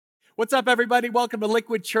What's up, everybody? Welcome to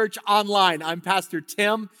Liquid Church Online. I'm Pastor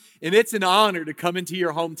Tim, and it's an honor to come into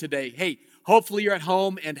your home today. Hey, hopefully you're at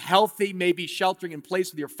home and healthy, maybe sheltering in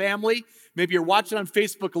place with your family. Maybe you're watching on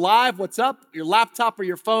Facebook Live. What's up? Your laptop or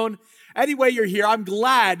your phone. Anyway, you're here. I'm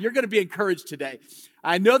glad you're going to be encouraged today.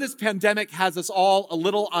 I know this pandemic has us all a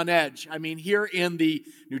little on edge. I mean, here in the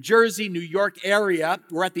New Jersey, New York area,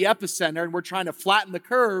 we're at the epicenter, and we're trying to flatten the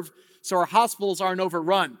curve so our hospitals aren't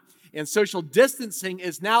overrun. And social distancing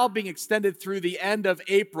is now being extended through the end of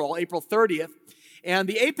April 30th. And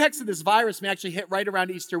the apex of this virus may actually hit right around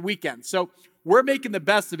Easter weekend. So we're making the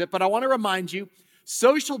best of it. But I want to remind you,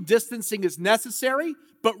 social distancing is necessary,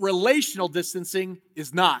 but relational distancing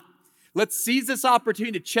is not. Let's seize this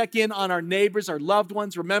opportunity to check in on our neighbors, our loved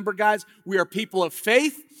ones. Remember, guys, we are people of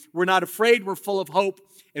faith. We're not afraid. We're full of hope.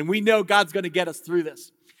 And we know God's going to get us through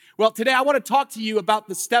this. Well, today I want to talk to you about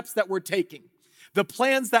the steps that we're taking. The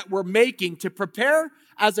plans that we're making to prepare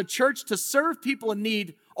as a church to serve people in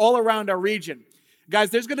need all around our region. Guys,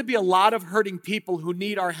 there's going to be a lot of hurting people who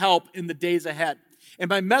need our help in the days ahead. And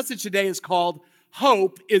my message today is called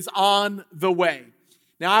Hope is on the Way.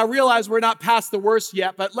 Now, I realize we're not past the worst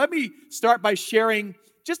yet, but let me start by sharing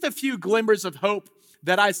just a few glimmers of hope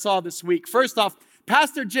that I saw this week. First off,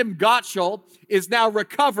 Pastor Jim Gottschall is now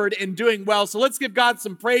recovered and doing well. So let's give God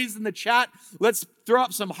some praise in the chat. Let's throw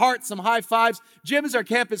up some hearts, some high fives. Jim is our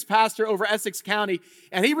campus pastor over Essex County,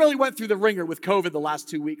 and he really went through the ringer with COVID the last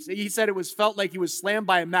 2 weeks. He said felt like he was slammed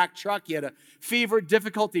by a Mack truck. He had a fever,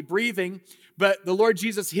 difficulty breathing, but the Lord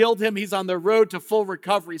Jesus healed him. He's on the road to full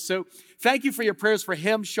recovery. So thank you for your prayers for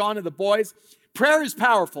him, Sean, and the boys. Prayer is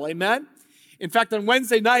powerful, amen? In fact, on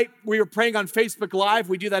Wednesday night, we were praying on Facebook Live.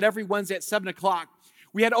 We do that every Wednesday at 7 o'clock.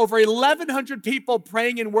 We had over 1,100 people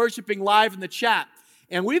praying and worshiping live in the chat.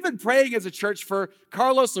 And we've been praying as a church for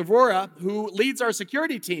Carlos Aurora, who leads our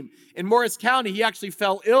security team in Morris County. He actually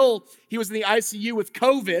fell ill. He was in the ICU with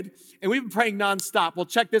COVID, and we've been praying nonstop. Well,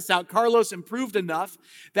 check this out. Carlos improved enough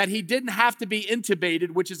that he didn't have to be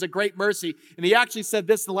intubated, which is a great mercy. And he actually said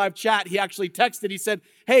this in the live chat. He actually texted. He said,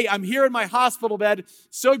 "Hey, I'm here in my hospital bed.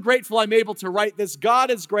 So grateful I'm able to write this.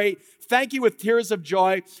 God is great. Thank you with tears of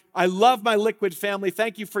joy. I love my Liquid family.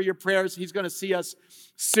 Thank you for your prayers." He's going to see us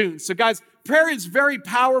soon. So guys, prayer is very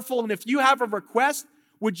powerful. And if you have a request,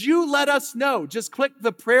 would you let us know? Just click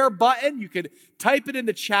the prayer button. You could type it in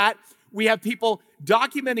the chat. We have people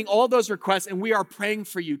documenting all those requests, and we are praying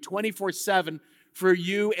for you 24/7 for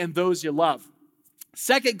you and those you love.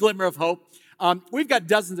 Second glimmer of hope. We've got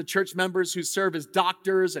dozens of church members who serve as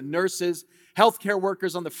doctors and nurses, healthcare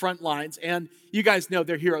workers on the front lines. And you guys know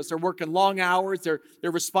they're heroes. They're working long hours. They're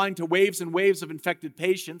responding to waves and waves of infected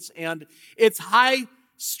patients. And it's high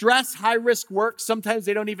stress, high-risk work. Sometimes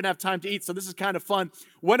they don't even have time to eat, so this is kind of fun.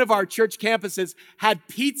 One of our church campuses had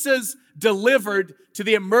pizzas delivered to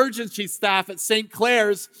the emergency staff at St.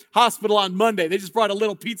 Clair's Hospital on Monday. They just brought a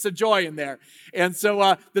little pizza joy in there. And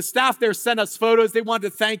so the staff there sent us photos. They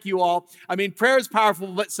wanted to thank you all. I mean, prayer is powerful,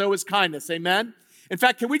 but so is kindness. Amen? In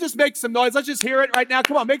fact, can we just make some noise? Let's just hear it right now.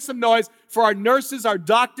 Come on, make some noise for our nurses, our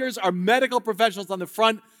doctors, our medical professionals on the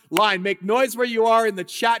front line. Make noise where you are in the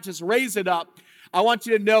chat. Just raise it up. I want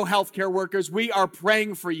you to know, healthcare workers, we are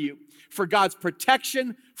praying for you, for God's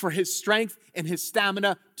protection, for His strength and His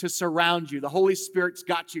stamina to surround you. The Holy Spirit's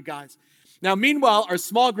got you guys. Now, meanwhile, our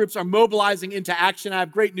small groups are mobilizing into action. I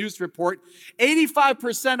have great news to report.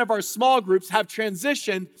 85% of our small groups have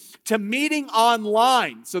transitioned to meeting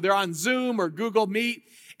online. So they're on Zoom or Google Meet.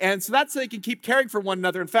 And so that's so they can keep caring for one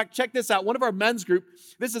another. In fact, check this out. One of our men's group,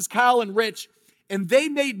 this is Kyle and Rich, and they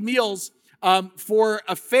made meals for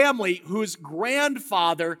a family whose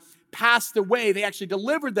grandfather passed away. They actually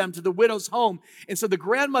delivered them to the widow's home. And so the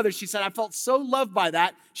grandmother, she said, I felt so loved by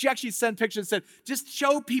that. She actually sent pictures and said, just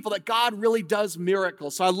show people that God really does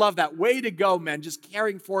miracles. So I love that. Way to go, men, just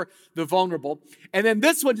caring for the vulnerable. And then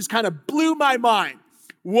this one just kind of blew my mind.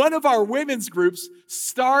 One of our women's groups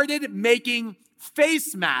started making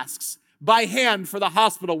face masks by hand for the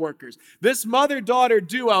hospital workers. This mother-daughter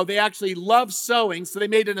duo, they actually love sewing, so they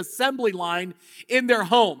made an assembly line in their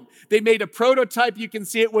home. They made a prototype. You can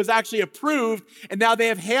see it was actually approved, and now they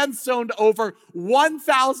have hand-sewn over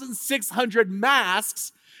 1,600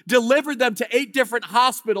 masks, delivered them to 8 different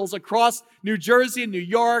hospitals across New Jersey and New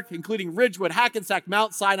York, including Ridgewood, Hackensack,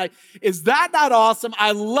 Mount Sinai. Is that not awesome?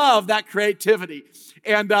 I love that creativity.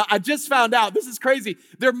 And I just found out, this is crazy,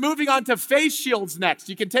 they're moving on to face shields next.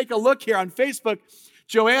 You can take a look here on Facebook.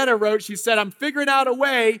 Joanna wrote, she said, I'm figuring out a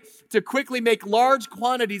way to quickly make large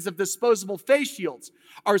quantities of disposable face shields.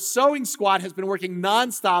 Our sewing squad has been working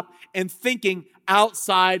nonstop and thinking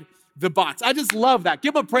outside the box. I just love that.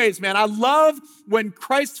 Give him praise, man. I love when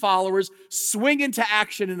Christ followers swing into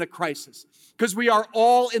action in a crisis because we are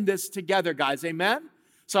all in this together, guys. Amen?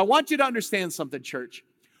 So I want you to understand something, church.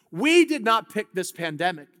 We did not pick this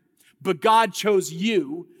pandemic, but God chose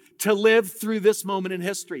you to live through this moment in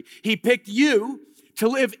history. He picked you to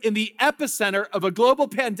live in the epicenter of a global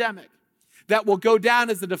pandemic that will go down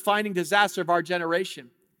as the defining disaster of our generation.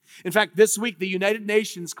 In fact, this week, the United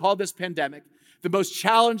Nations called this pandemic the most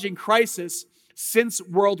challenging crisis since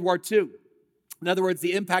World War II. In other words,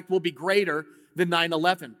 the impact will be greater than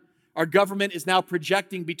 9/11. Our government is now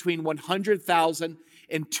projecting between 100,000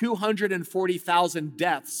 and 240,000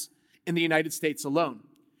 deaths in the United States alone.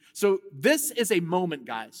 So this is a moment,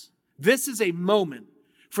 guys. This is a moment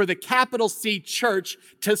for the capital C church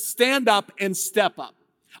to stand up and step up.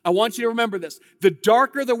 I want you to remember this. The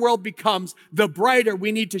darker the world becomes, the brighter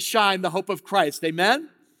we need to shine the hope of Christ. Amen?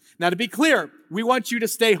 Now, to be clear, we want you to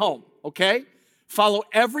stay home, okay? Follow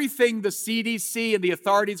everything the CDC and the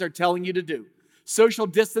authorities are telling you to do. Social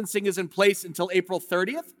distancing is in place until April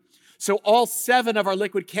 30th, so all 7 of our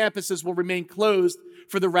Liquid campuses will remain closed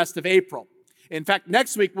for the rest of April. In fact,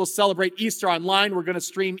 next week we'll celebrate Easter online. We're going to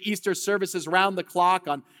stream Easter services round the clock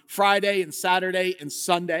on Friday and Saturday and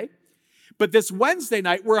Sunday. But this Wednesday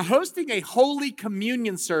night, we're hosting a Holy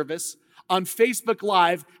Communion service on Facebook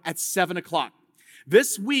Live at 7 o'clock.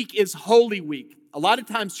 This week is Holy Week. A lot of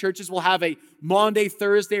times churches will have a Maundy,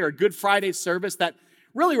 Thursday, or Good Friday service that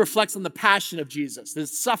really reflects on the passion of Jesus, the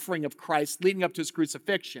suffering of Christ leading up to his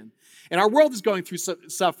crucifixion. And our world is going through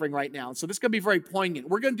suffering right now. So this is going to be very poignant.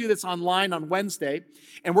 We're going to do this online on Wednesday,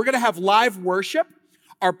 and we're going to have live worship.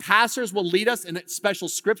 Our pastors will lead us in special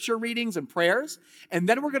scripture readings and prayers, and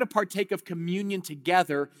then we're going to partake of communion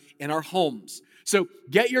together in our homes. So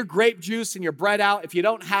get your grape juice and your bread out. If you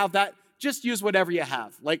don't have that, just use whatever you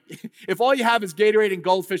have. Like, if all you have is Gatorade and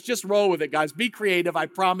Goldfish, just roll with it, guys. Be creative. I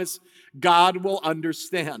promise God will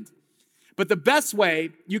understand. But the best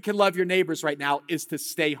way you can love your neighbors right now is to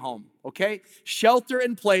stay home, okay? Shelter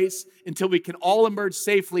in place until we can all emerge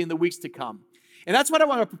safely in the weeks to come. And that's what I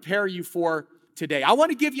want to prepare you for today. I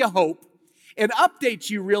want to give you hope and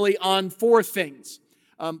update you really on 4 things.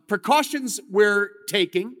 Precautions we're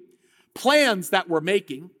taking, plans that we're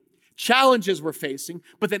making, challenges we're facing,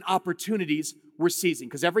 but then opportunities we're seizing,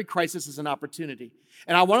 because every crisis is an opportunity.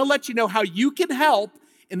 And I want to let you know how you can help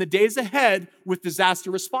in the days ahead with disaster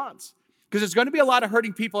response, because there's going to be a lot of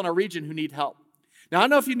hurting people in our region who need help. Now, I don't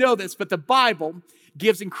know if you know this, but the Bible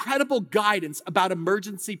gives incredible guidance about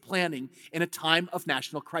emergency planning in a time of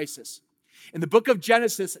national crisis. In the book of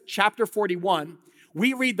Genesis, chapter 41,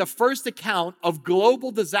 we read the first account of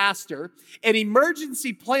global disaster and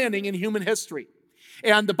emergency planning in human history.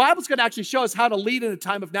 And the Bible's going to actually show us how to lead in a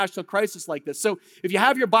time of national crisis like this. So if you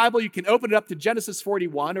have your Bible, you can open it up to Genesis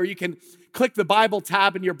 41, or you can click the Bible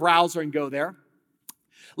tab in your browser and go there.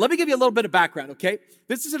 Let me give you a little bit of background, okay?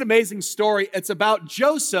 This is an amazing story. It's about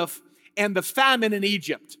Joseph and the famine in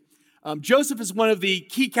Egypt. Joseph is one of the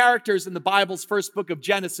key characters in the Bible's first book of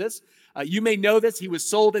Genesis. You may know this. He was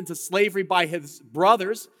sold into slavery by his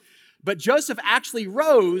brothers. But Joseph actually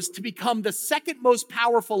rose to become the second most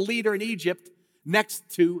powerful leader in Egypt next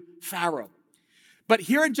to Pharaoh. But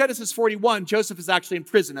here in Genesis 41, Joseph is actually in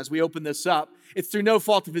prison as we open this up. It's through no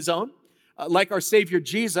fault of his own. Like our Savior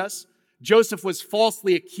Jesus, Joseph was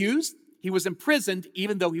falsely accused. He was imprisoned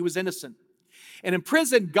even though he was innocent. And in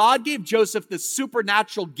prison, God gave Joseph the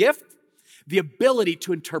supernatural gift, the ability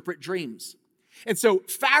to interpret dreams. And so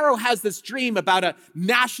Pharaoh has this dream about a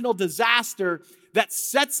national disaster that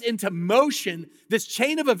sets into motion this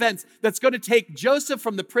chain of events that's going to take Joseph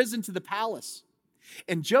from the prison to the palace.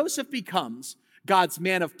 And Joseph becomes God's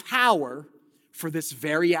man of power for this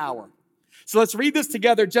very hour. So let's read this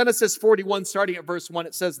together. Genesis 41, starting at verse 1,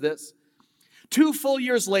 it says this. 2 full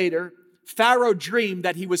years later, Pharaoh dreamed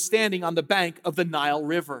that he was standing on the bank of the Nile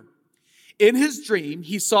River. In his dream,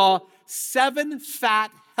 he saw 7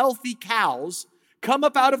 fat, healthy cows come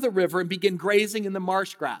up out of the river and begin grazing in the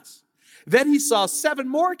marsh grass. Then he saw 7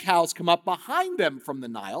 more cows come up behind them from the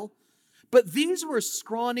Nile, but these were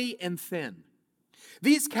scrawny and thin.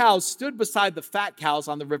 These cows stood beside the fat cows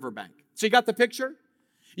on the riverbank. So you got the picture?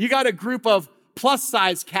 You got a group of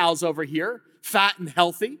plus-size cows over here, fat and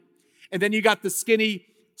healthy. And then you got the skinny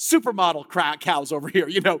supermodel cows over here,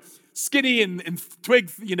 skinny and twig,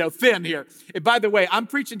 thin here. And by the way, I'm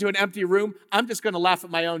preaching to an empty room. I'm just going to laugh at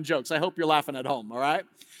my own jokes. I hope you're laughing at home, all right?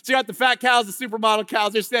 So you got the fat cows, the supermodel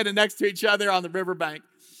cows. They're standing next to each other on the riverbank.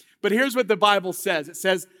 But here's what the Bible says. It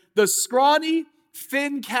says, the scrawny,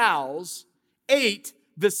 thin cows ate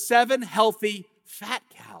the 7 healthy, fat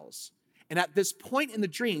cows. And at this point in the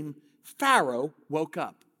dream, Pharaoh woke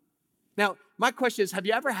up. Now, my question is, have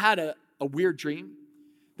you ever had a weird dream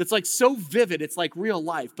that's like so vivid, it's like real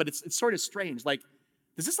life, but it's sort of strange? Like,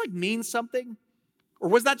 does this like mean something? Or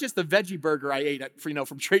was that just the veggie burger I ate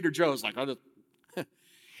from Trader Joe's? Like,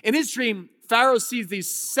 in his dream, Pharaoh sees these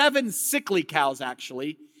 7 sickly cows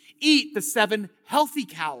actually eat the 7 healthy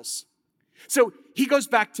cows. So he goes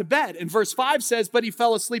back to bed. And verse 5 says, but he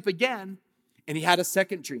fell asleep again, and he had a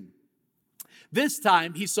second dream. This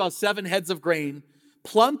time he saw 7 heads of grain,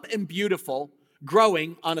 plump and beautiful,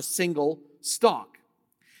 growing on a single stalk.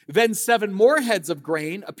 Then 7 more heads of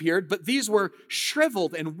grain appeared, but these were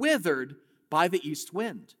shriveled and withered by the east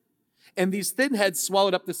wind. And these thin heads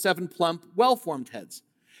swallowed up the 7 plump, well-formed heads.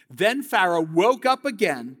 Then Pharaoh woke up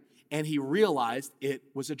again, and he realized it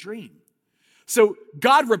was a dream. So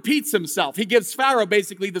God repeats himself. He gives Pharaoh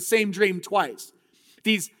basically the same dream twice.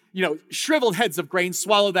 These, shriveled heads of grain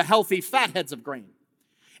swallow the healthy, fat heads of grain.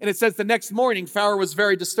 And it says the next morning, Pharaoh was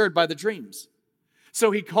very disturbed by the dreams.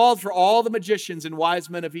 So he called for all the magicians and wise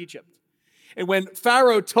men of Egypt. And when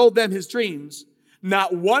Pharaoh told them his dreams,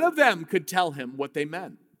 not one of them could tell him what they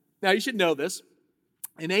meant. Now, you should know this.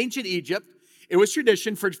 In ancient Egypt, it was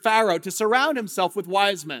tradition for Pharaoh to surround himself with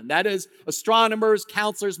wise men. That is, astronomers,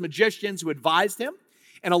 counselors, magicians who advised him.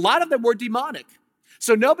 And a lot of them were demonic.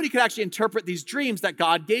 So nobody could actually interpret these dreams that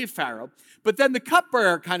God gave Pharaoh. But then the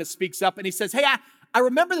cupbearer kind of speaks up and he says, hey, I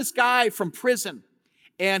remember this guy from prison.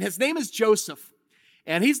 And his name is Joseph.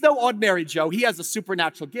 And he's no ordinary Joe. He has a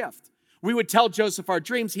supernatural gift. We would tell Joseph our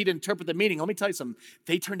dreams. He'd interpret the meaning. Let me tell you something.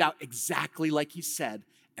 They turned out exactly like he said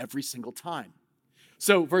every single time.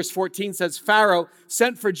 So verse 14 says, Pharaoh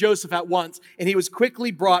sent for Joseph at once, and he was quickly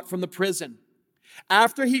brought from the prison.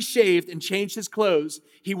 After he shaved and changed his clothes,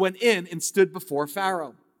 he went in and stood before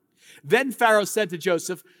Pharaoh. Then Pharaoh said to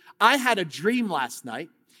Joseph, I had a dream last night,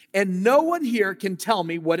 and no one here can tell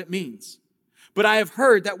me what it means. But I have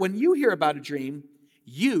heard that when you hear about a dream,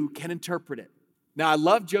 you can interpret it. Now, I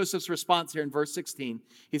love Joseph's response here in verse 16.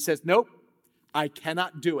 He says, nope, I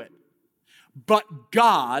cannot do it. But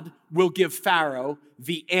God will give Pharaoh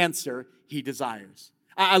the answer he desires.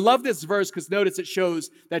 I love this verse because notice it shows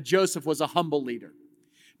that Joseph was a humble leader.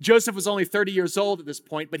 Joseph was only 30 years old at this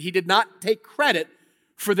point, but he did not take credit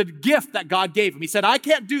for the gift that God gave him. He said, I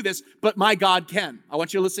can't do this, but my God can. I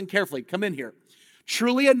want you to listen carefully. Come in here.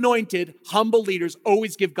 Truly anointed, humble leaders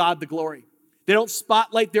always give God the glory. They don't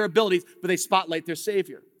spotlight their abilities, but they spotlight their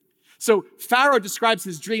Savior. So Pharaoh describes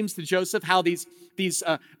his dreams to Joseph, how these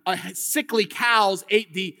sickly cows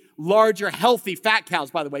ate the larger, healthy, fat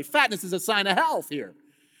cows. By the way, fatness is a sign of health here.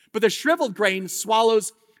 But the shriveled grain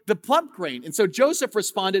swallows the plump grain. And so Joseph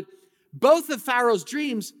responded, both of Pharaoh's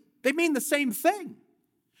dreams, they mean the same thing.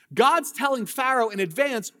 God's telling Pharaoh in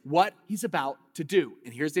advance what he's about to do.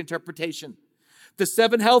 And here's the interpretation. The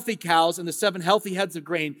 7 healthy cows and the 7 healthy heads of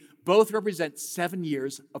grain both represent 7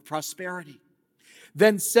 years of prosperity.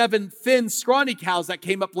 Then 7 thin, scrawny cows that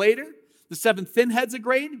came up later, the 7 thin heads of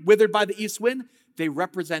grain withered by the east wind, they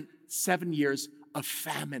represent 7 years of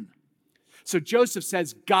famine. So Joseph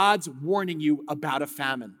says, God's warning you about a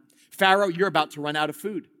famine. Pharaoh, you're about to run out of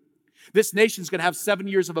food. This nation's going to have 7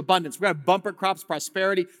 years of abundance. We're going to have bumper crops,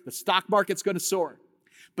 prosperity. The stock market's going to soar.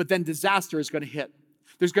 But then disaster is going to hit.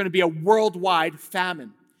 There's going to be a worldwide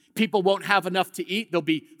famine. People won't have enough to eat. There'll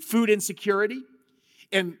be food insecurity.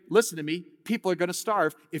 And listen to me, people are going to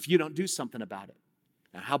starve if you don't do something about it.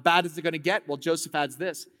 Now, how bad is it going to get? Well, Joseph adds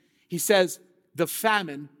this. He says, the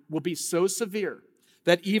famine will be so severe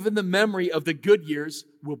that even the memory of the good years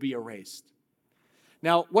will be erased.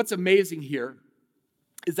 Now, what's amazing here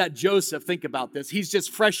is that Joseph, think about this, he's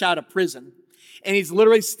just fresh out of prison, and he's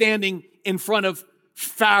literally standing in front of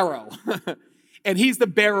Pharaoh, and he's the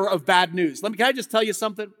bearer of bad news. Can I just tell you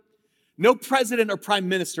something? No president or prime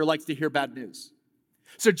minister likes to hear bad news.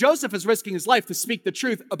 So Joseph is risking his life to speak the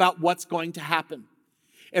truth about what's going to happen.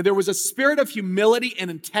 And there was a spirit of humility and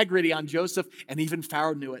integrity on Joseph, and even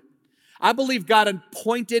Pharaoh knew it. I believe God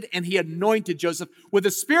appointed and he anointed Joseph with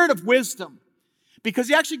a spirit of wisdom, because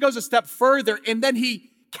he actually goes a step further, and then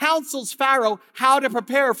he counsels Pharaoh how to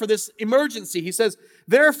prepare for this emergency. He says,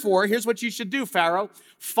 therefore, here's what you should do, Pharaoh.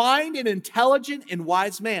 Find an intelligent and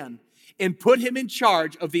wise man and put him in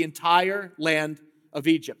charge of the entire land of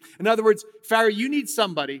Egypt. In other words, Pharaoh, you need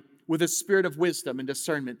somebody with a spirit of wisdom and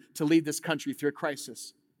discernment to lead this country through a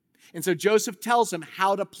crisis. And so Joseph tells him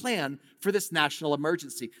how to plan for this national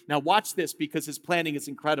emergency. Now watch this, because his planning is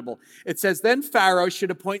incredible. It says, then Pharaoh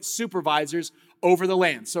should appoint supervisors over the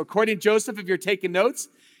land. So according to Joseph, if you're taking notes,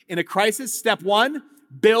 in a crisis, step 1,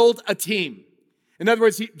 build a team. In other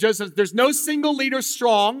words, Joseph, there's no single leader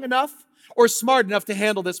strong enough or smart enough to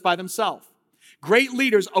handle this by themselves. Great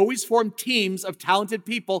leaders always form teams of talented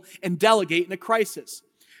people and delegate in a crisis.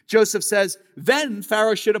 Joseph says, then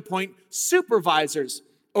Pharaoh should appoint supervisors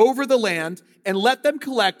over the land and let them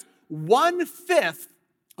collect 1/5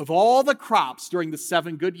 of all the crops during the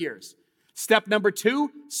 7 good years. Step number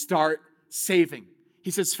 2, start saving. He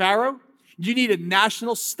says, Pharaoh, you need a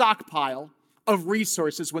national stockpile of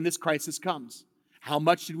resources when this crisis comes. How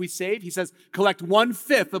much did we save? He says, collect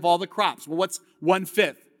 1/5 of all the crops. Well, what's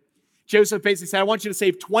 1/5? Joseph basically said, I want you to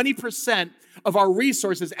save 20% of our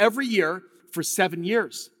resources every year for 7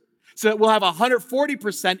 years. So that we'll have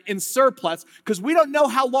 140% in surplus because we don't know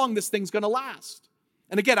how long this thing's going to last.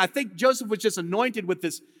 And again, I think Joseph was just anointed with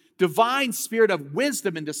this divine spirit of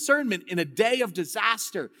wisdom and discernment in a day of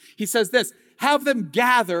disaster. He says this, have them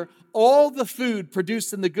gather all the food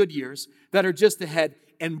produced in the good years that are just ahead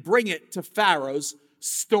and bring it to Pharaoh's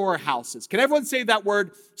storehouses. Can everyone say that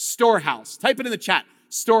word, storehouse? Type it in the chat,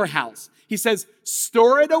 storehouse. He says,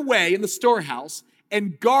 store it away in the storehouse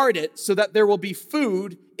and guard it so that there will be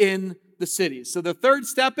food in the cities. So the third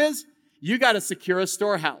step is you got to secure a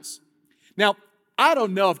storehouse. Now, I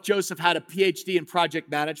don't know if Joseph had a PhD in project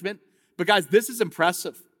management, but guys, this is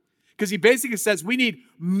impressive because he basically says we need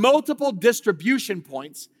multiple distribution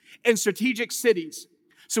points in strategic cities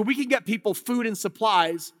so we can get people food and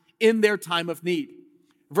supplies in their time of need.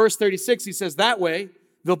 Verse 36, he says, that way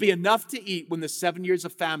there'll be enough to eat when the 7 years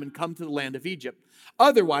of famine come to the land of Egypt.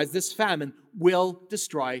 Otherwise, this famine will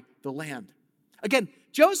destroy the land. Again,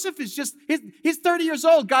 Joseph is just, he's 30 years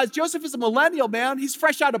old, guys. Joseph is a millennial, man. He's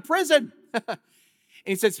fresh out of prison.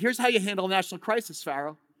 And he says, here's how you handle a national crisis,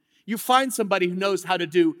 Pharaoh. You find somebody who knows how to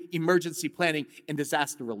do emergency planning and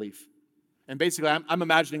disaster relief. And basically, I'm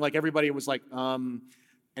imagining like everybody was like,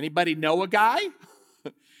 anybody know a guy?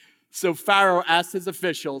 So Pharaoh asked his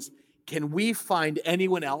officials, can we find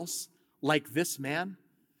anyone else like this man?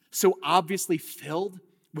 So obviously filled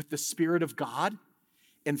with the Spirit of God?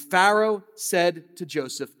 And Pharaoh said to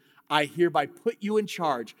Joseph, I hereby put you in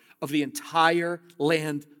charge of the entire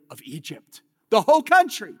land of Egypt, the whole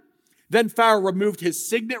country. Then Pharaoh removed his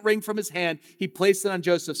signet ring from his hand. He placed it on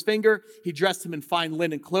Joseph's finger. He dressed him in fine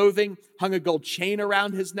linen clothing, hung a gold chain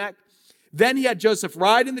around his neck. Then he had Joseph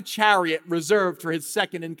ride in the chariot reserved for his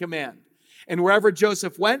second in command. And wherever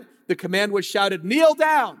Joseph went, the command was shouted, kneel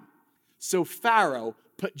down. So Pharaoh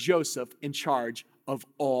put Joseph in charge of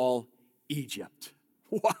all Egypt.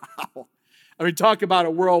 Wow. I mean, talk about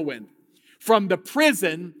a whirlwind. From the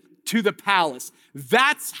prison to the palace.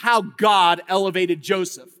 That's how God elevated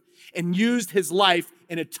Joseph and used his life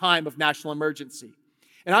in a time of national emergency.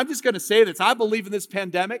 And I'm just going to say this. I believe in this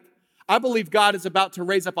pandemic. I believe God is about to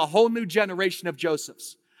raise up a whole new generation of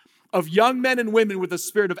Josephs, of young men and women with a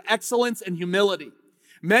spirit of excellence and humility.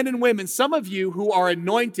 Men and women, some of you who are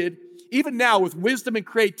anointed, even now with wisdom and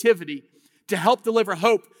creativity, to help deliver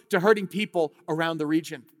hope to hurting people around the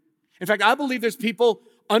region. In fact, I believe there's people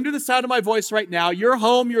under the sound of my voice right now. You're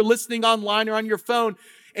home, you're listening online or on your phone,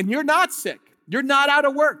 and you're not sick. You're not out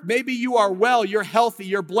of work. Maybe you are well, you're healthy,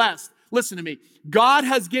 you're blessed. Listen to me. God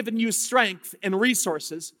has given you strength and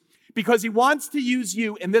resources because he wants to use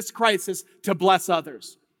you in this crisis to bless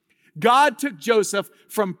others. God took Joseph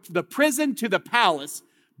from the prison to the palace,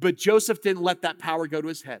 but Joseph didn't let that power go to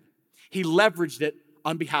his head. He leveraged it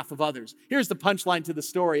on behalf of others. Here's the punchline to the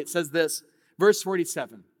story. It says this, verse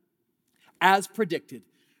 47. As predicted,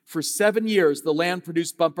 for 7 years, the land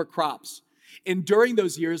produced bumper crops. And during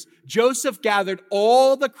those years, Joseph gathered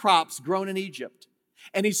all the crops grown in Egypt,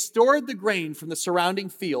 and he stored the grain from the surrounding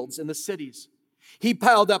fields in the cities. He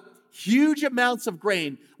piled up huge amounts of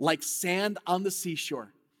grain like sand on the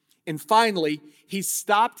seashore. And finally, he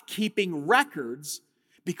stopped keeping records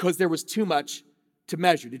because there was too much to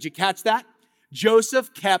measure. Did you catch that?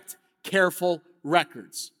 Joseph kept careful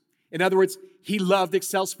records. In other words, he loved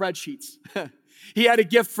Excel spreadsheets. He had a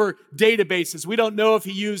gift for databases. We don't know if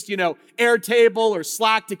he used, Airtable or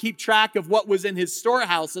Slack to keep track of what was in his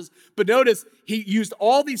storehouses. But notice, he used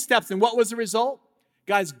all these steps. And what was the result?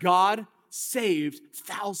 Guys, God saved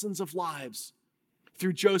thousands of lives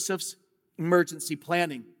through Joseph's emergency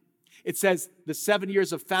planning. It says the 7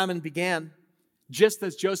 years of famine began just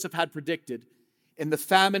as Joseph had predicted. And the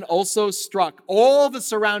famine also struck all the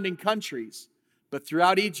surrounding countries. But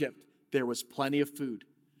throughout Egypt, there was plenty of food.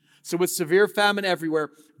 So with severe famine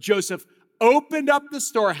everywhere, Joseph opened up the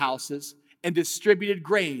storehouses and distributed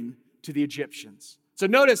grain to the Egyptians. So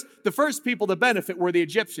notice the first people to benefit were the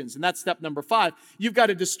Egyptians. And that's step number 5. You've got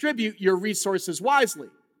to distribute your resources wisely.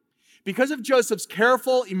 Because of Joseph's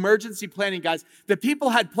careful emergency planning, guys, the people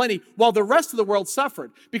had plenty while the rest of the world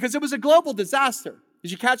suffered because it was a global disaster.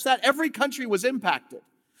 Did you catch that? Every country was impacted.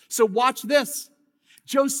 So watch this.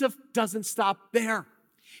 Joseph doesn't stop there.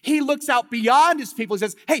 He looks out beyond his people. He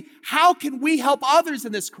says, hey, how can we help others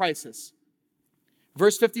in this crisis?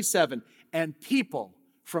 Verse 57, and people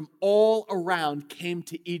from all around came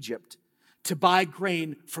to Egypt to buy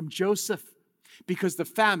grain from Joseph because the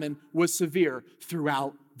famine was severe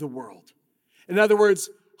throughout the world. In other words,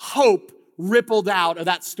 hope rippled out of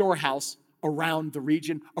that storehouse around the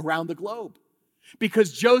region, around the globe.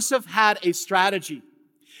 Because Joseph had a strategy.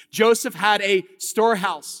 Joseph had a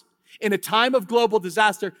storehouse. In a time of global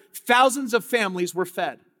disaster, thousands of families were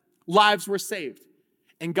fed, lives were saved,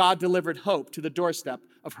 and God delivered hope to the doorstep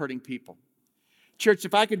of hurting people. Church,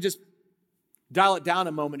 if I could just dial it down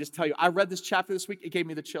a moment, just tell you, I read this chapter this week, it gave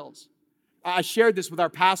me the chills. I shared this with our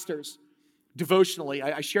pastors devotionally.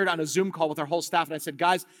 I shared it on a Zoom call with our whole staff, and I said,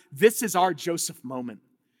 guys, this is our Joseph moment.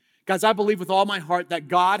 Guys, I believe with all my heart that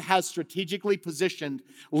God has strategically positioned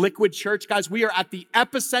Liquid Church. Guys, we are at the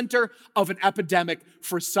epicenter of an epidemic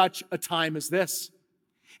for such a time as this.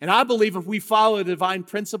 And I believe if we follow the divine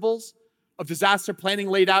principles of disaster planning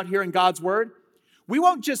laid out here in God's word, we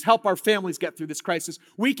won't just help our families get through this crisis.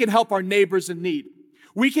 We can help our neighbors in need.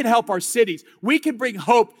 We can help our cities. We can bring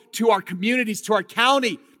hope to our communities, to our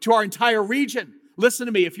county, to our entire region. Listen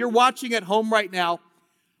to me. If you're watching at home right now,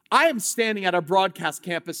 I am standing at our broadcast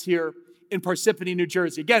campus here in Parsippany, New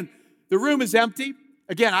Jersey. Again, the room is empty.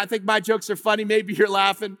 Again, I think my jokes are funny. Maybe you're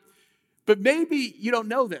laughing. But maybe you don't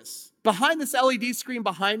know this. Behind this LED screen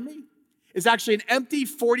behind me is actually an empty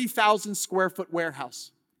 40,000 square foot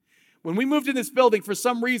warehouse. When we moved in this building, for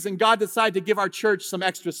some reason, God decided to give our church some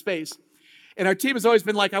extra space. And our team has always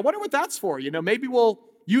been like, I wonder what that's for. Maybe we'll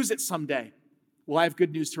use it someday. Well, I have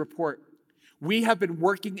good news to report. We have been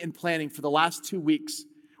working and planning for the last 2 weeks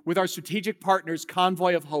with our strategic partners,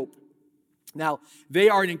 Convoy of Hope. Now, they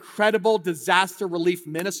are an incredible disaster relief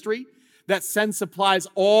ministry that sends supplies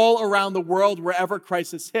all around the world wherever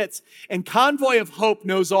crisis hits. And Convoy of Hope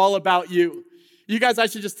knows all about you. You guys, I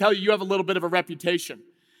should just tell you, you have a little bit of a reputation.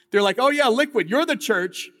 They're like, oh yeah, Liquid, you're the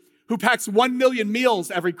church who packs 1 million meals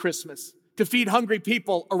every Christmas to feed hungry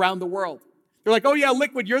people around the world. They're like, oh yeah,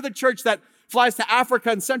 Liquid, you're the church that flies to Africa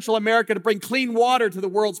and Central America to bring clean water to the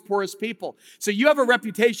world's poorest people. So you have a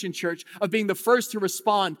reputation, church, of being the first to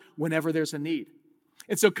respond whenever there's a need.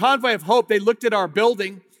 And so Convoy of Hope, they looked at our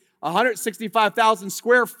building, 165,000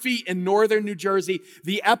 square feet in northern New Jersey,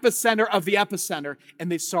 the epicenter of the epicenter,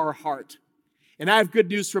 and they saw our heart. And I have good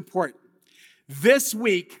news to report. This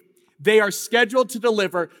week, they are scheduled to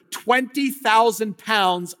deliver 20,000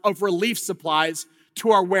 pounds of relief supplies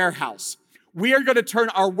to our warehouse. We are going to turn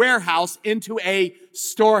our warehouse into a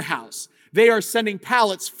storehouse. They are sending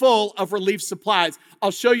pallets full of relief supplies.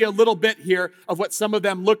 I'll show you a little bit here of what some of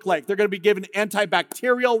them look like. They're going to be given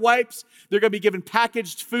antibacterial wipes. They're going to be given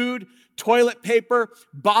packaged food, toilet paper,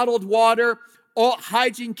 bottled water, all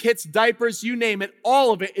hygiene kits, diapers, you name it.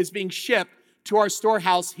 All of it is being shipped to our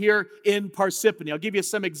storehouse here in Parsippany. I'll give you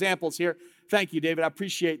some examples here. Thank you, David. I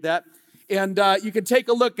appreciate that. And you can take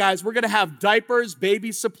a look, guys. We're going to have diapers,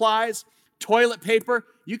 baby supplies, toilet paper.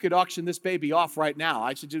 You could auction this baby off right now.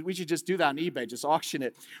 We should just do that on eBay, just auction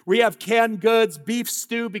it. We have canned goods, beef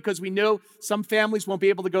stew, because we know some families won't be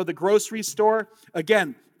able to go to the grocery store.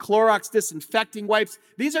 Again, Clorox disinfecting wipes.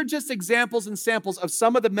 These are just examples and samples of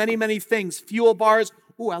some of the many, many things. Fuel bars.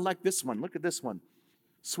 Ooh, I like this one. Look at this one.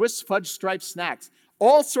 Swiss fudge striped snacks.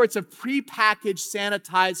 All sorts of prepackaged,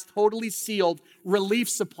 sanitized, totally sealed relief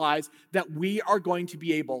supplies that we are going to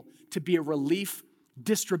be able to be a relief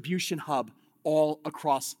distribution hub all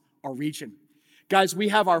across our region. Guys, we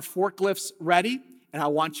have our forklifts ready, and I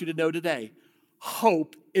want you to know today,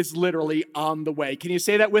 hope is literally on the way. Can you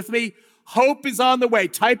say that with me? Hope is on the way.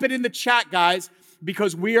 Type it in the chat, guys,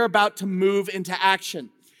 because we are about to move into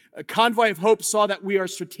action. A Convoy of Hope saw that we are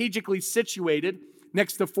strategically situated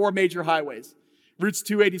next to 4 major highways. Routes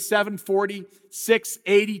 287, 40, 6,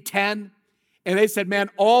 80, 10. And they said, man,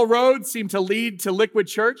 all roads seem to lead to Liquid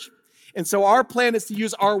Church. And so our plan is to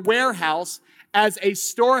use our warehouse as a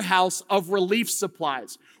storehouse of relief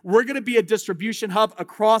supplies. We're going to be a distribution hub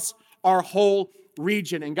across our whole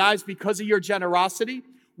region. And guys, because of your generosity,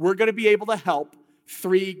 we're going to be able to help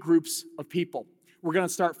 3 groups of people. We're going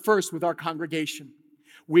to start first with our congregation.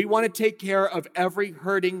 We want to take care of every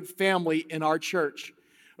hurting family in our church.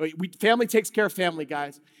 Family takes care of family,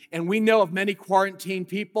 guys. And we know of many quarantined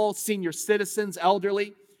people, senior citizens,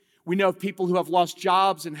 elderly. We know of people who have lost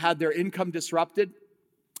jobs and had their income disrupted.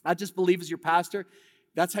 I just believe as your pastor,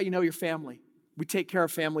 that's how you know your family. We take care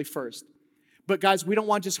of family first. But guys, we don't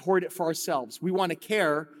want to just hoard it for ourselves. We want to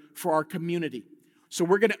care for our community. So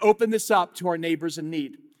we're going to open this up to our neighbors in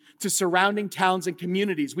need, to surrounding towns and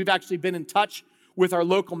communities. We've actually been in touch with our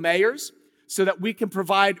local mayors. so that we can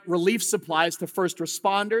provide relief supplies to first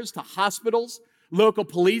responders, to hospitals, local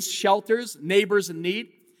police, shelters, neighbors in need.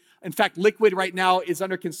 In fact, Liquid right now is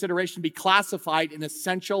under consideration to be classified an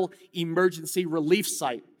essential emergency relief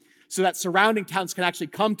site so that surrounding towns can actually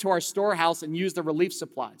come to our storehouse and use the relief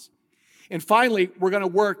supplies. And finally, we're going to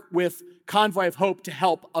work with Convoy of Hope to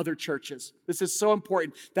help other churches. This is so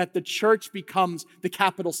important that the church becomes the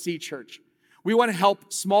capital C church. We want to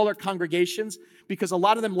help smaller congregations because a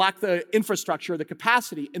lot of them lack the infrastructure, the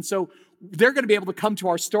capacity. And so they're going to be able to come to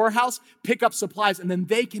our storehouse, pick up supplies, and then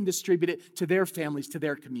they can distribute it to their families, to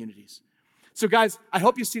their communities. So guys, I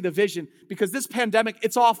hope you see the vision because this pandemic,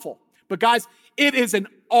 it's awful. But guys, it is an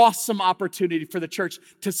awesome opportunity for the church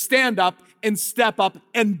to stand up and step up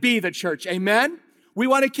and be the church. Amen? We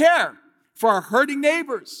want to care for our hurting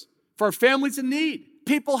neighbors, for our families in need.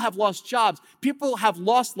 People have lost jobs. People have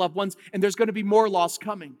lost loved ones, and there's going to be more loss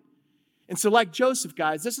coming. And so like Joseph,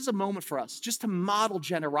 guys, this is a moment for us just to model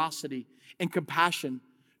generosity and compassion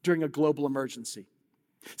during a global emergency.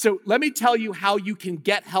 So let me tell you how you can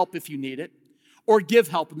get help if you need it or give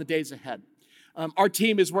help in the days ahead. Our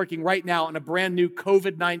team is working right now on a brand new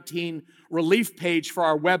COVID-19 relief page for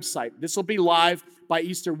our website. This will be live by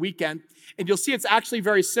Easter weekend. And you'll see it's actually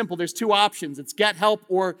very simple. There's two options. It's get help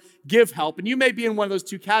or give help. And you may be in one of those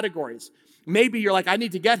two categories. Maybe you're like, I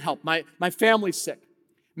need to get help. My family's sick.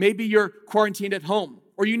 Maybe you're quarantined at home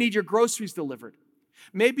or you need your groceries delivered.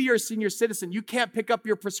 Maybe you're a senior citizen. You can't pick up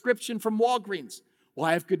your prescription from Walgreens. Well,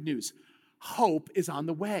 I have good news. Hope is on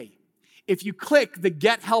the way. If you click the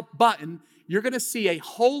Get Help button, you're going to see a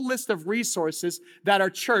whole list of resources that our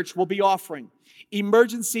church will be offering.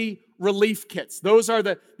 Emergency relief kits. Those are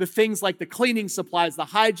the things like the cleaning supplies, the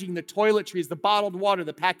hygiene, the toiletries, the bottled water,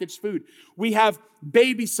 the packaged food. We have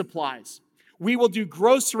baby supplies. We will do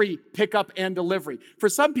grocery pickup and delivery. For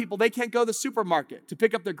some people, they can't go to the supermarket to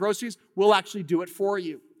pick up their groceries. We'll actually do it for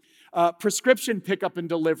you. Prescription pickup and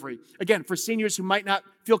delivery. Again, for seniors who might not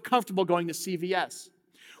feel comfortable going to CVS.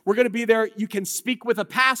 We're going to be there. You can speak with a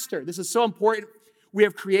pastor. This is so important. We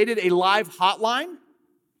have created a live hotline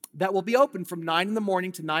that will be open from 9 in the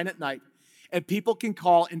morning to 9 at night. And people can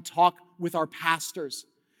call and talk with our pastors.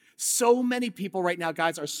 So many people right now,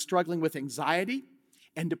 guys, are struggling with anxiety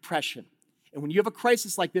and depression. And when you have a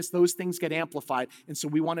crisis like this, those things get amplified. And so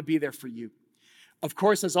we want to be there for you. Of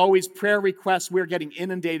course, as always, prayer requests. We're getting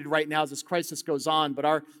inundated right now as this crisis goes on. But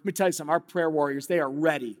let me tell you something, our prayer warriors, they are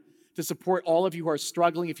ready to support all of you who are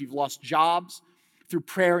struggling if you've lost jobs through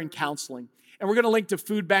prayer and counseling. And we're going to link to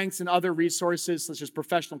food banks and other resources such as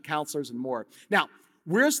professional counselors and more. Now,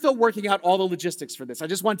 we're still working out all the logistics for this. I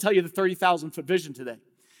just want to tell you the 30,000-foot vision today.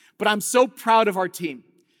 But I'm so proud of our team.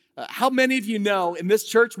 How many of you know in this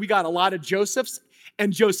church we got a lot of Josephs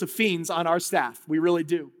and Josephines on our staff? We really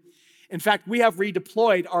do. In fact, we have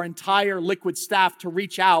redeployed our entire Liquid staff to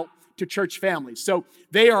reach out to church families. So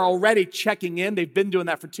they are already checking in. They've been doing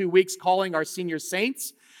that for 2 weeks, calling our senior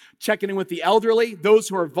saints, checking in with the elderly, those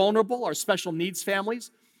who are vulnerable, our special needs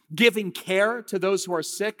families, giving care to those who are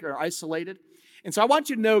sick or isolated. And so I want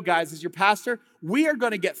you to know, guys, as your pastor, we are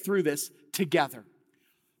going to get through this together.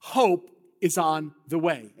 Hope is on the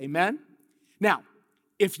way. Amen? Now,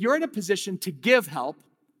 if you're in a position to give help,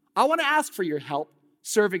 I want to ask for your help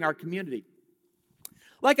serving our community.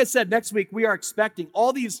 Like I said, next week we are expecting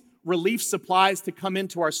all these relief supplies to come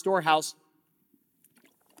into our storehouse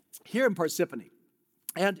here in Parsippany.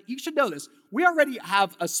 And you should know this. We already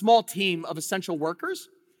have a small team of essential workers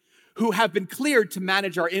who have been cleared to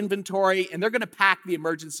manage our inventory, and they're going to pack the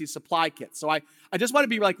emergency supply kit. So I just want to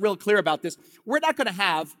be real clear about this.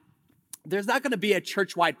 There's not going to be a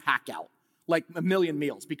church-wide pack out like a million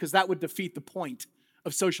meals because that would defeat the point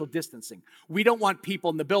of social distancing. We don't want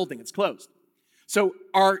people in the building. It's closed. So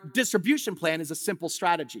our distribution plan is a simple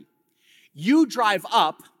strategy. You drive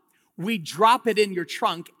up, we drop it in your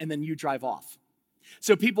trunk, and then you drive off.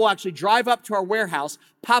 So people actually drive up to our warehouse,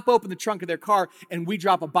 pop open the trunk of their car, and we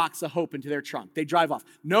drop a box of hope into their trunk. They drive off.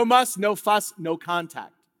 No muss, no fuss, no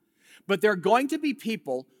contact. But there are going to be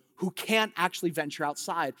people who can't actually venture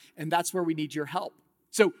outside, and that's where we need your help.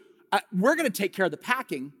 So we're going to take care of the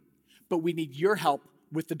packing, but we need your help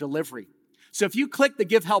with the delivery. So if you click the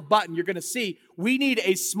Give Help button, you're going to see we need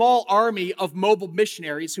a small army of mobile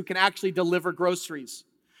missionaries who can actually deliver groceries,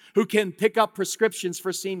 who can pick up prescriptions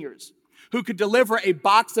for seniors, who could deliver a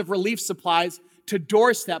box of relief supplies to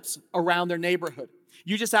doorsteps around their neighborhood.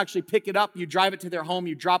 You just actually pick it up, you drive it to their home,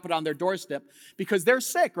 you drop it on their doorstep because they're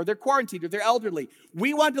sick or they're quarantined or they're elderly.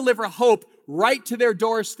 We want to deliver hope right to their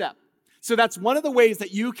doorstep. So that's one of the ways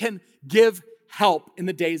that you can give help in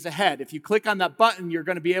the days ahead. If you click on that button, you're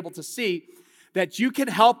going to be able to see that you can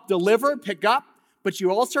help deliver, pick up, but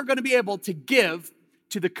you also are going to be able to give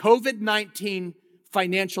to the COVID-19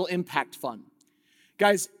 Financial Impact Fund.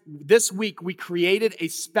 Guys, this week we created a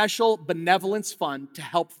special benevolence fund to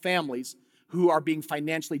help families who are being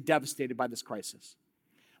financially devastated by this crisis.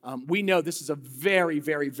 We know this is a very,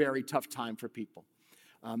 very, very tough time for people.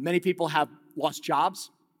 Many people have lost jobs.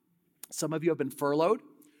 Some of you have been furloughed,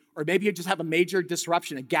 or maybe you just have a major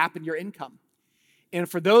disruption, a gap in your income. And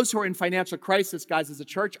for those who are in financial crisis, guys, as a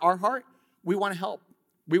church, our heart, we want to help.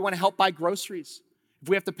 We want to help buy groceries, if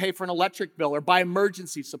we have to pay for an electric bill, or buy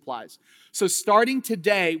emergency supplies. So starting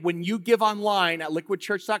today, when you give online at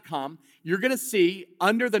liquidchurch.com, you're going to see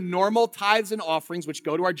under the normal tithes and offerings, which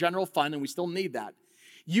go to our general fund, and we still need that,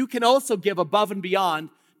 you can also give above and beyond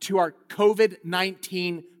to our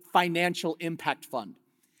COVID-19 Financial Impact Fund.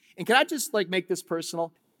 And can I just make this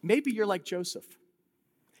personal? Maybe you're like Joseph.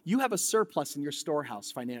 You have a surplus in your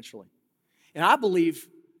storehouse financially. And I believe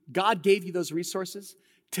God gave you those resources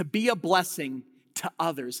to be a blessing to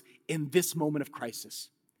others in this moment of crisis.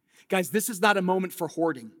 Guys, this is not a moment for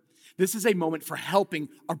hoarding. This is a moment for helping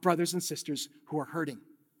our brothers and sisters who are hurting.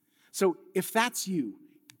 So if that's you,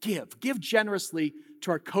 give generously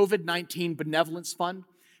to our COVID-19 Benevolence Fund,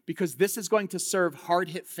 because this is going to serve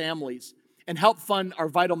hard-hit families and help fund our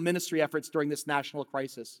vital ministry efforts during this national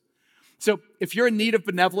crisis. So if you're in need of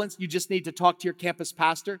benevolence, you just need to talk to your campus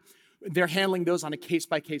pastor. They're handling those on a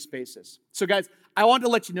case-by-case basis. So guys, I want to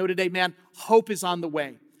let you know today, man, hope is on the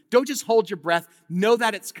way. Don't just hold your breath. Know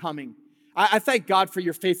that it's coming. I thank God for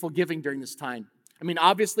your faithful giving during this time. I mean,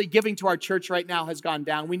 obviously, giving to our church right now has gone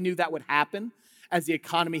down. We knew that would happen as the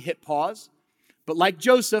economy hit pause. But like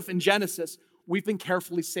Joseph in Genesis, we've been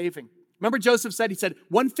carefully saving. Remember Joseph said,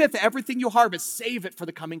 1/5 of everything you harvest, save it for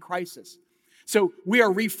the coming crisis. So we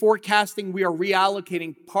are reforecasting, we are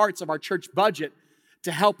reallocating parts of our church budget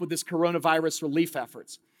to help with this coronavirus relief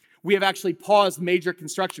efforts. We have actually paused major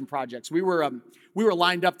construction projects. We were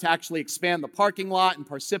lined up to actually expand the parking lot in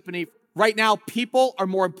Parsippany. Right now, people are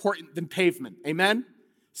more important than pavement. Amen?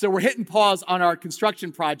 So we're hitting pause on our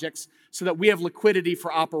construction projects so that we have liquidity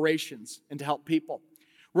for operations and to help people.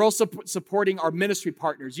 We're also supporting our ministry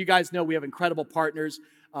partners. You guys know we have incredible partners.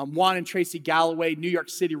 Juan and Tracy Galloway, New York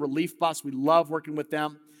City Relief Bus. We love working with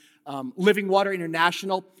them. Living Water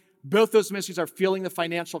International. Both those ministries are feeling the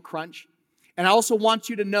financial crunch. And I also want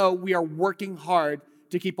you to know we are working hard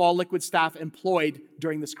to keep all Liquid staff employed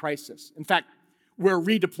during this crisis. In fact, we're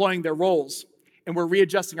redeploying their roles and we're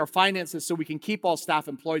readjusting our finances so we can keep all staff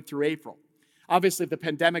employed through April. Obviously, the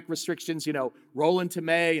pandemic restrictions, roll into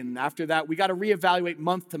May, and after that, we got to reevaluate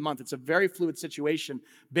month to month. It's a very fluid situation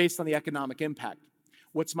based on the economic impact.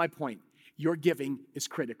 What's my point? Your giving is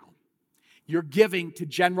critical. Your giving to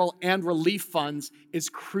general and relief funds is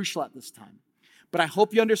crucial at this time. But I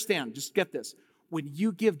hope you understand, just get this, when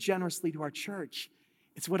you give generously to our church,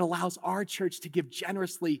 it's what allows our church to give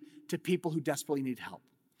generously to people who desperately need help.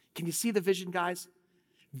 Can you see the vision, guys?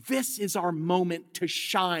 This is our moment to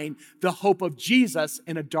shine the hope of Jesus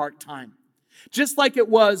in a dark time. Just like it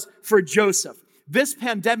was for Joseph. This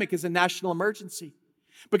pandemic is a national emergency.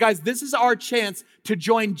 But guys, this is our chance to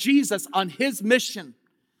join Jesus on his mission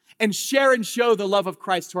and share and show the love of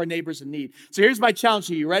Christ to our neighbors in need. So here's my challenge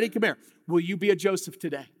to you. You ready? Come here. Will you be a Joseph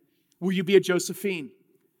today? Will you be a Josephine?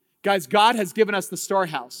 Guys, God has given us the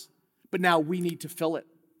storehouse, but now we need to fill it.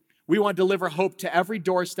 We want to deliver hope to every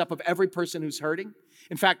doorstep of every person who's hurting.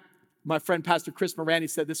 In fact, my friend Pastor Chris Morandi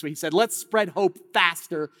said this way. He said, let's spread hope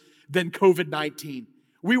faster than COVID-19.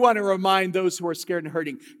 We want to remind those who are scared and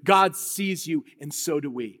hurting, God sees you, and so do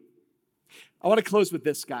we. I want to close with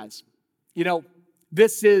this, guys.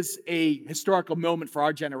 This is a historical moment for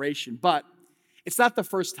our generation, but it's not the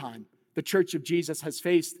first time the Church of Jesus has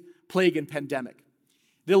faced plague and pandemic.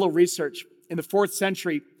 Did a little research. In the 4th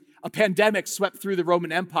century, a pandemic swept through the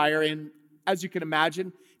Roman Empire, and as you can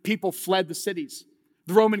imagine, people fled the cities.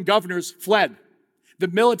 The Roman governors fled. The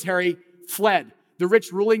military fled. The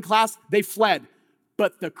rich ruling class, they fled.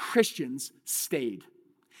 But the Christians stayed.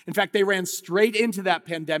 In fact, they ran straight into that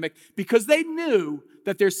pandemic because they knew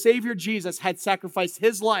that their Savior Jesus had sacrificed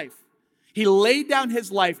his life. He laid down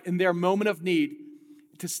his life in their moment of need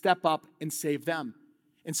to step up and save them.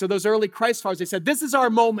 And so those early Christ followers, they said, this is our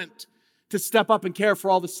moment to step up and care for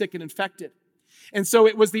all the sick and infected. And so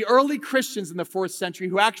it was the early Christians in the 4th century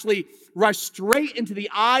who actually rushed straight into the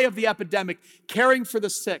eye of the epidemic, caring for the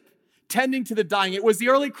sick, tending to the dying. It was the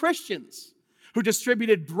early Christians who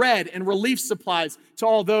distributed bread and relief supplies to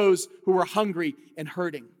all those who were hungry and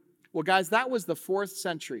hurting. Well, guys, that was the 4th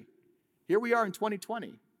century. Here we are in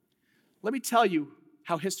 2020. Let me tell you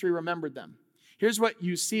how history remembered them. Here's what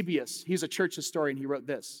Eusebius, he's a church historian, he wrote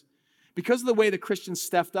this. Because of the way the Christians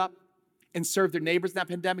stepped up and served their neighbors in that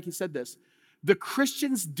pandemic, he said this: the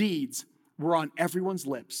Christians' deeds were on everyone's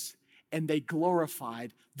lips, and they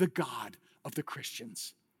glorified the God of the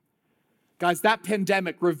Christians. Guys, that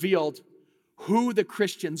pandemic revealed who the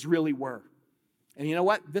Christians really were. And you know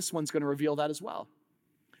what? This one's going to reveal that as well.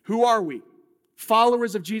 Who are we?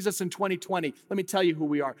 Followers of Jesus in 2020. Let me tell you who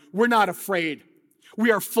we are. We're not afraid.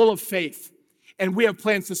 We are full of faith, and we have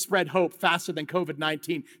plans to spread hope faster than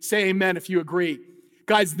COVID-19. Say amen if you agree.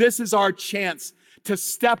 Guys, this is our chance to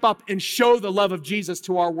step up and show the love of Jesus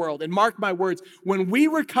to our world. And mark my words, when we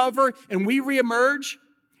recover and we reemerge,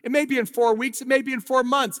 it may be in 4 weeks, it may be in 4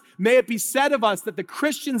 months, may it be said of us that the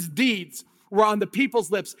Christians' deeds were on the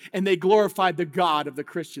people's lips and they glorified the God of the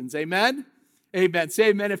Christians. Amen? Amen. Say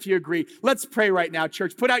amen if you agree. Let's pray right now,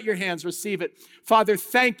 church. Put out your hands, receive it. Father,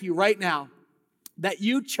 thank you right now that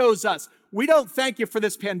you chose us. We don't thank you for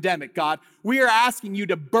this pandemic, God. We are asking you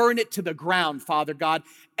to burn it to the ground, Father God.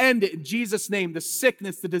 End it in Jesus' name, the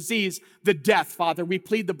sickness, the disease, the death, Father. We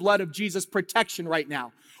plead the blood of Jesus' protection right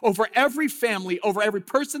now over every family, over every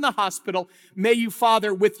person in the hospital. May you,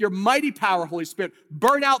 Father, with your mighty power, Holy Spirit,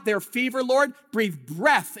 burn out their fever, Lord. Breathe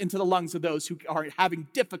breath into the lungs of those who are having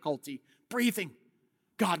difficulty breathing.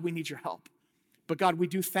 God, we need your help. But God, we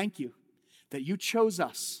do thank you that you chose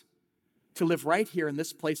us to live right here in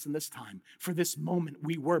this place in this time. For this moment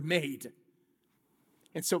we were made.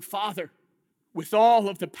 And so, Father, with all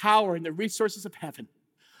of the power and the resources of heaven,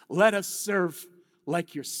 let us serve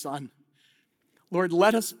like your Son. Lord,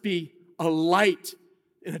 let us be a light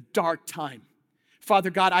in a dark time. Father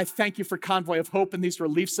God, I thank you for Convoy of Hope and these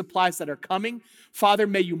relief supplies that are coming. Father,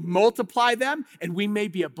 may you multiply them and we may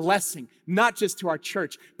be a blessing, not just to our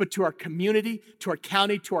church, but to our community, to our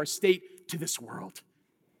county, to our state, to this world.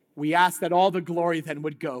 We ask that all the glory then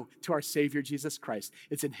would go to our Savior, Jesus Christ.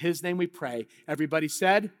 It's in his name we pray. Everybody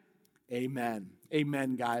said, amen.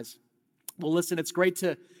 Amen, guys. Well, listen, it's great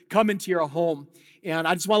to come into your home. And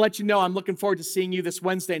I just want to let you know, I'm looking forward to seeing you this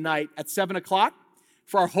Wednesday night at 7 o'clock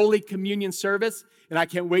for our Holy Communion service. And I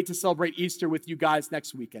can't wait to celebrate Easter with you guys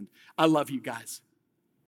next weekend. I love you guys.